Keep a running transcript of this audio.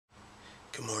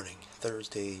Good morning,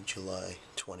 Thursday, July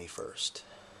 21st.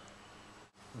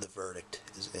 The verdict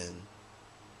is in,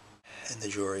 and the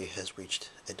jury has reached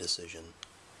a decision.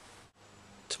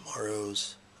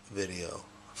 Tomorrow's video,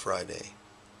 Friday,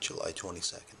 July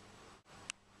 22nd.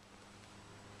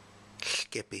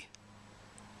 Skippy.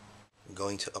 I'm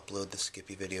going to upload the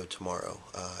Skippy video tomorrow.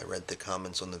 I read the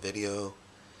comments on the video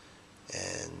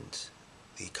and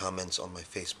the comments on my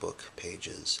Facebook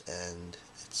pages, and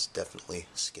it's definitely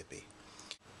Skippy.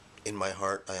 In my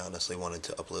heart, I honestly wanted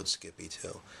to upload Skippy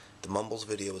too. The Mumbles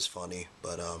video is funny,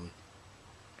 but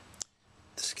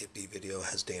the Skippy video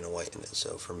has Dana White in it,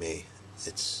 so for me,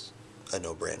 it's a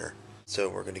no-brainer. So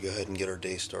we're going to go ahead and get our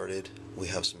day started. We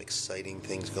have some exciting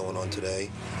things going on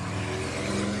today.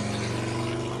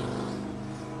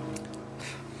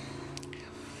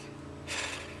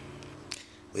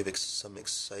 We have some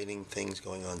exciting things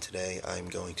going on today. I'm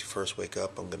going to first wake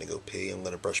up, I'm going to go pee, I'm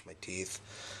going to brush my teeth,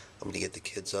 I'm going to get the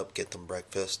kids up, get them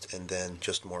breakfast, and then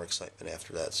just more excitement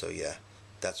after that. So yeah,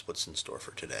 that's what's in store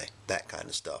for today. That kind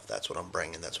of stuff. That's what I'm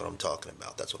bringing, that's what I'm talking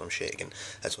about, that's what I'm shaking,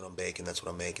 that's what I'm baking, that's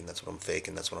what I'm making, that's what I'm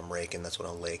faking, that's what I'm raking, that's what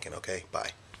I'm laking, okay?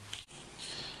 Bye.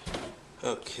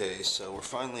 Okay, so we're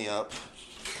finally up.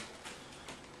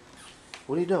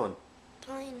 What are you doing?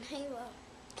 Playing Halo.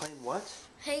 Playing what?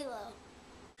 Halo.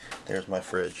 There's my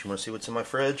fridge. You want to see what's in my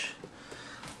fridge?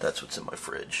 That's what's in my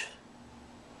fridge.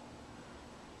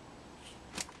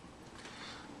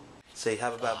 Say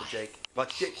have a baba, Jake. But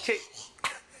Jake.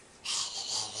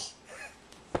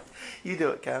 You do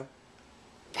it, Cam.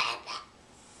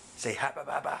 Say habba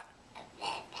baba.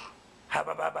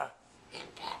 Habba baba.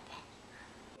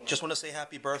 Just want to say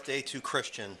happy birthday to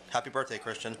Christian. Happy birthday,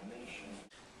 Christian.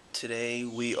 Today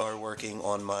we are working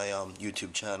on my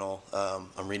YouTube channel.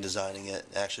 I'm redesigning it,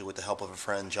 actually with the help of a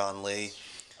friend, John Lee.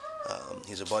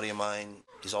 He's a buddy of mine.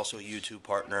 He's also a YouTube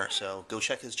partner, so go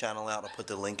check his channel out. I'll put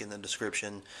the link in the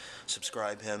description.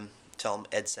 Subscribe him. Tell him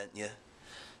Ed sent you.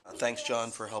 Thanks,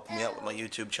 John, for helping me out with my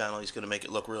YouTube channel. He's going to make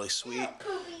it look really sweet.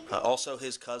 Also,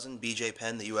 his cousin,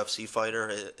 Penn, the UFC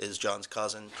fighter, is John's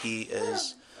cousin. He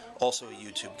is also a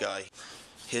YouTube guy.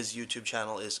 His YouTube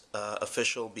channel is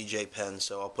official BJ Penn,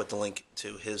 so I'll put the link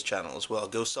to his channel as well.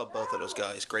 Go sub both of those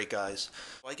guys, great guys.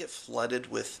 I get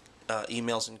flooded with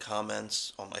emails and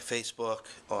comments on my Facebook,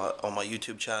 on my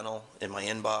YouTube channel, in my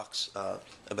inbox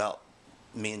about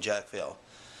me and Jack Vale.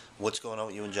 What's going on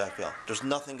with you and Jack Vale? There's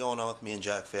nothing going on with me and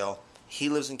Jack Vale. He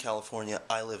lives in California,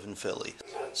 I live in Philly.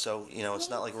 So, you know, it's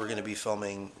not like we're going to be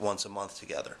filming once a month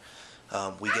together.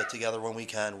 We get together when we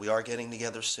can. We are getting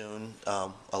together soon.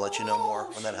 I'll let you know more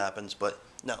when that happens. But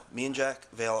no, me and Jack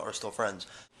Vale are still friends.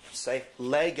 Say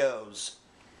Legos.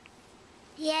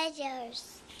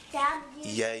 Yayos.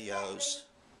 Yayos.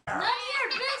 None of your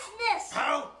business.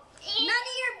 How? None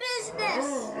of your business.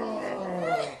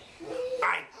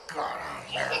 I got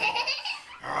him.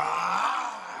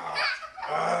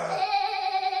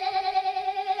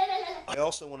 I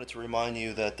also wanted to remind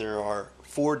you that there are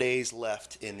 4 days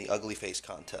left in the Ugly Face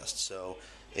contest. So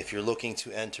if you're looking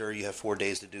to enter, you have 4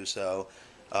 days to do so.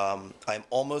 I'm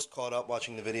almost caught up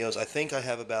watching the videos. I think I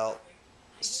have about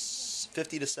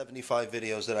 50 to 75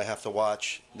 videos that I have to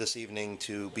watch this evening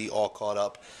to be all caught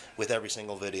up with every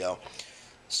single video.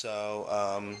 So,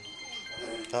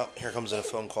 oh, here comes a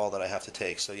phone call that I have to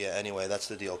take. So yeah, anyway, that's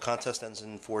the deal. Contest ends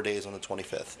in 4 days on the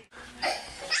 25th.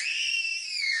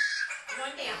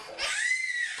 One down.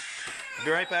 I'll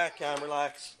be right back, Cam.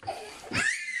 Relax. I'll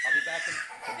be back in...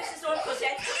 This is all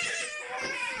Cosette.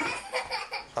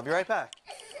 I'll be right back.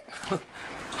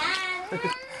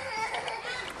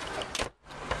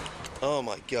 Oh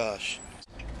my gosh.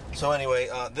 So anyway,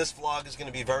 this vlog is going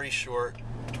to be very short,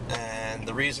 and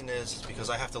the reason is because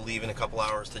I have to leave in a couple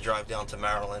hours to drive down to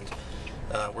Maryland.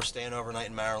 We're staying overnight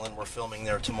in Maryland. We're filming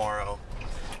there tomorrow.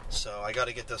 So I got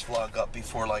to get this vlog up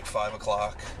before like 5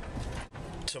 o'clock.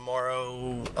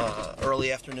 Tomorrow,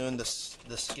 early afternoon, the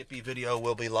Skippy video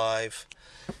will be live.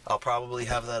 I'll probably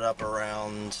have that up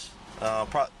around,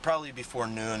 probably before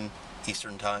noon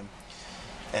Eastern time.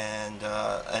 And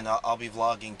I'll be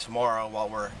vlogging tomorrow while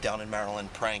we're down in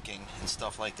Maryland pranking and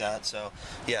stuff like that. So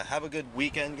yeah, have a good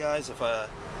weekend, guys. If I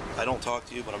don't talk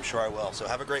to you, but I'm sure I will. So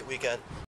have a great weekend.